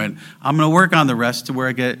improvement. I'm going to work on the rest to where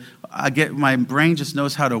I get my brain just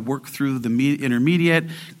knows how to work through the intermediate,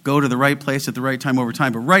 go to the right place at the right time over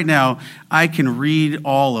time. But right now, I can read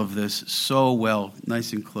all of this so well,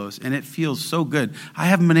 nice and close, and it feels so good. I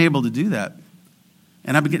haven't been able to do that,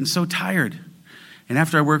 and I've been getting so tired. And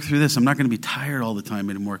after I work through this, I'm not going to be tired all the time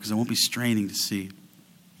anymore because I won't be straining to see.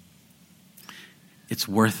 It's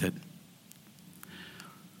worth it.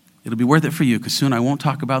 It'll be worth it for you because soon I won't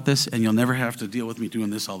talk about this and you'll never have to deal with me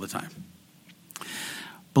doing this all the time.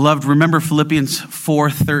 Beloved, remember Philippians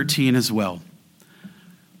 4:13 as well.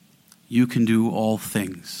 You can do all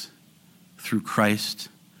things through Christ,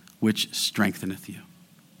 which strengtheneth you.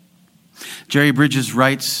 Jerry Bridges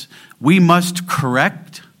writes, we must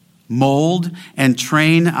correct, mold, and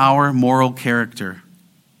train our moral character.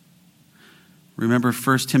 Remember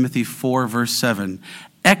 1 Timothy 4, verse 7.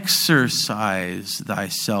 Exercise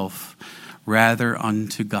thyself rather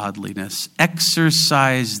unto godliness.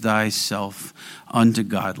 Exercise thyself unto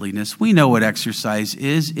godliness. We know what exercise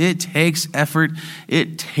is. It takes effort.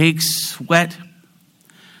 It takes sweat.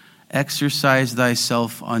 Exercise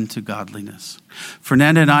thyself unto godliness.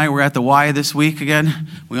 Fernanda and I were at the Y this week again.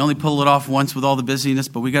 We only pulled it off once with all the busyness,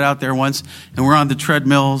 but we got out there once, and we're on the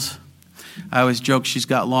treadmills. I always joke she's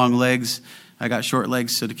got long legs. I got short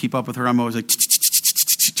legs, so to keep up with her, I'm always like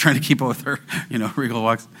trying to keep up with her, Regal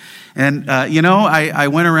walks. And, I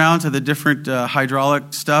went around to the different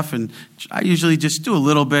hydraulic stuff, and I usually just do a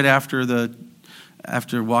little bit after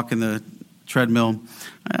walking the treadmill.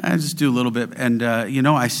 I just do a little bit. And,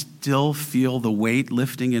 I still feel the weight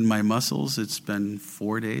lifting in my muscles. It's been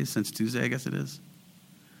 4 days since Tuesday, I guess it is.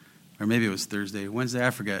 Or maybe it was Thursday. Wednesday,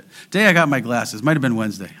 I forget. Day I got my glasses. Might have been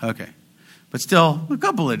Wednesday. Okay. But still, a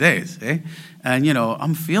couple of days, eh? And,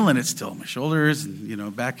 I'm feeling it still. My shoulders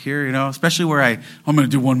and, back here, especially where I'm going to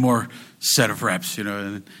do one more set of reps, and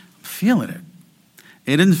I'm feeling it.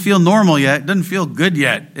 It doesn't feel normal yet. It doesn't feel good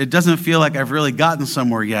yet. It doesn't feel like I've really gotten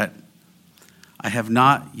somewhere yet. I have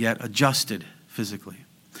not yet adjusted physically.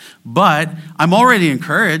 But I'm already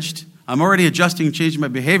encouraged. I'm already adjusting, changing my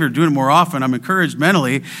behavior, doing it more often. I'm encouraged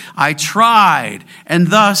mentally. I tried, and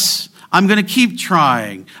thus I'm going to keep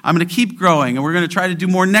trying. I'm going to keep growing, and we're going to try to do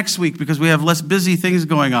more next week because we have less busy things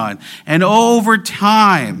going on. And over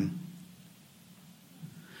time,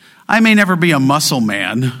 I may never be a muscle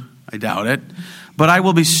man. I doubt it. But I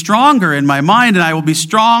will be stronger in my mind, and I will be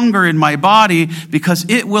stronger in my body because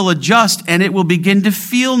it will adjust and it will begin to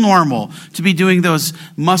feel normal to be doing those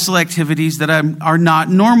muscle activities that are not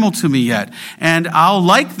normal to me yet. And I'll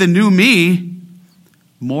like the new me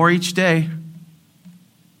more each day,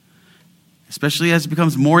 especially as it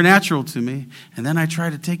becomes more natural to me. And then I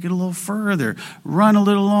try to take it a little further, run a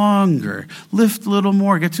little longer, lift a little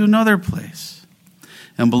more, get to another place.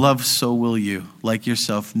 And beloved, so will you, like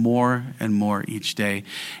yourself, more and more each day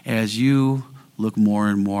as you look more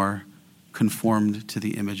and more conformed to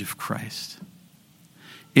the image of Christ.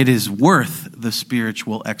 It is worth the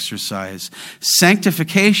spiritual exercise.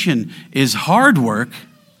 Sanctification is hard work,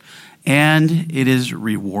 and it is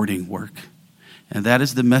rewarding work. And that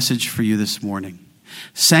is the message for you this morning.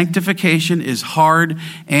 Sanctification is hard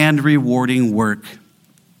and rewarding work.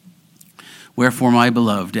 Wherefore, my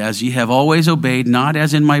beloved, as ye have always obeyed, not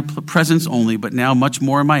as in my presence only, but now much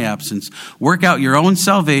more in my absence, work out your own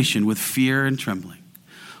salvation with fear and trembling.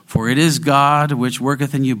 For it is God which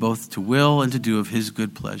worketh in you both to will and to do of his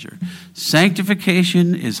good pleasure.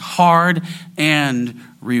 Sanctification is hard and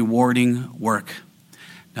rewarding work.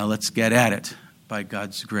 Now let's get at it by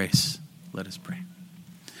God's grace. Let us pray.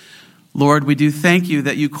 Lord, we do thank you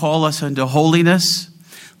that you call us unto holiness.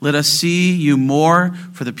 Let us see you more,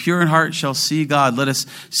 for the pure in heart shall see God. Let us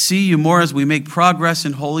see you more as we make progress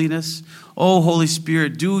in holiness. Oh, Holy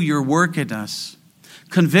Spirit, do your work in us.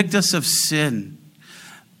 Convict us of sin.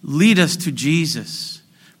 Lead us to Jesus.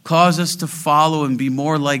 Cause us to follow and be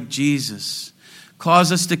more like Jesus.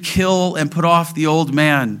 Cause us to kill and put off the old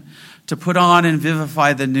man, to put on and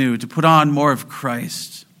vivify the new, to put on more of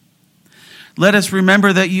Christ. Let us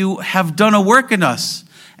remember that you have done a work in us,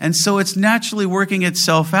 and so it's naturally working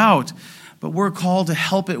itself out, but we're called to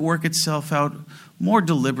help it work itself out more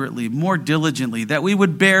deliberately, more diligently, that we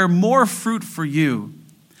would bear more fruit for you,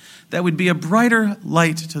 that would be a brighter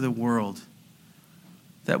light to the world,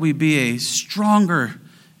 that we be a stronger,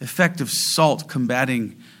 effective salt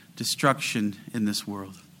combating destruction in this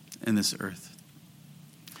world, in this earth.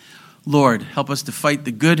 Lord, help us to fight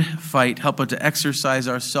the good fight. Help us to exercise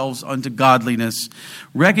ourselves unto godliness,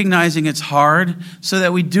 recognizing it's hard so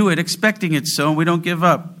that we do it, expecting it so, and we don't give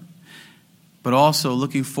up, but also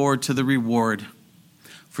looking forward to the reward.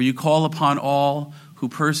 For you call upon all who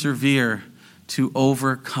persevere to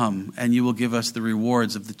overcome, and you will give us the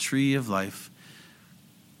rewards of the tree of life.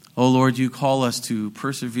 O Lord, you call us to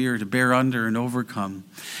persevere, to bear under and overcome.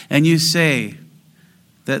 And you say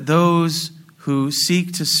that those who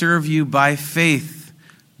seek to serve you by faith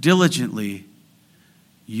diligently,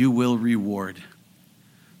 you will reward.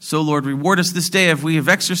 So, Lord, reward us this day if we have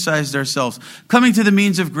exercised ourselves, coming to the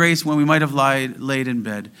means of grace when we might have laid in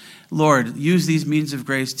bed. Lord, use these means of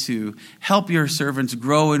grace to help your servants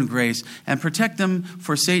grow in grace and protect them,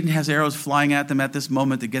 for Satan has arrows flying at them at this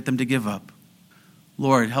moment to get them to give up.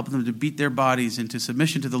 Lord, help them to beat their bodies into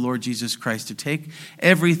submission to the Lord Jesus Christ, to take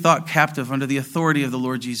every thought captive under the authority of the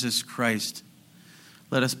Lord Jesus Christ.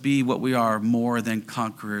 Let us be what we are, more than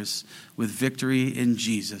conquerors, with victory in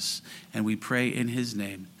Jesus. And we pray in his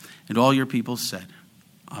name. And all your people said,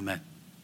 Amen.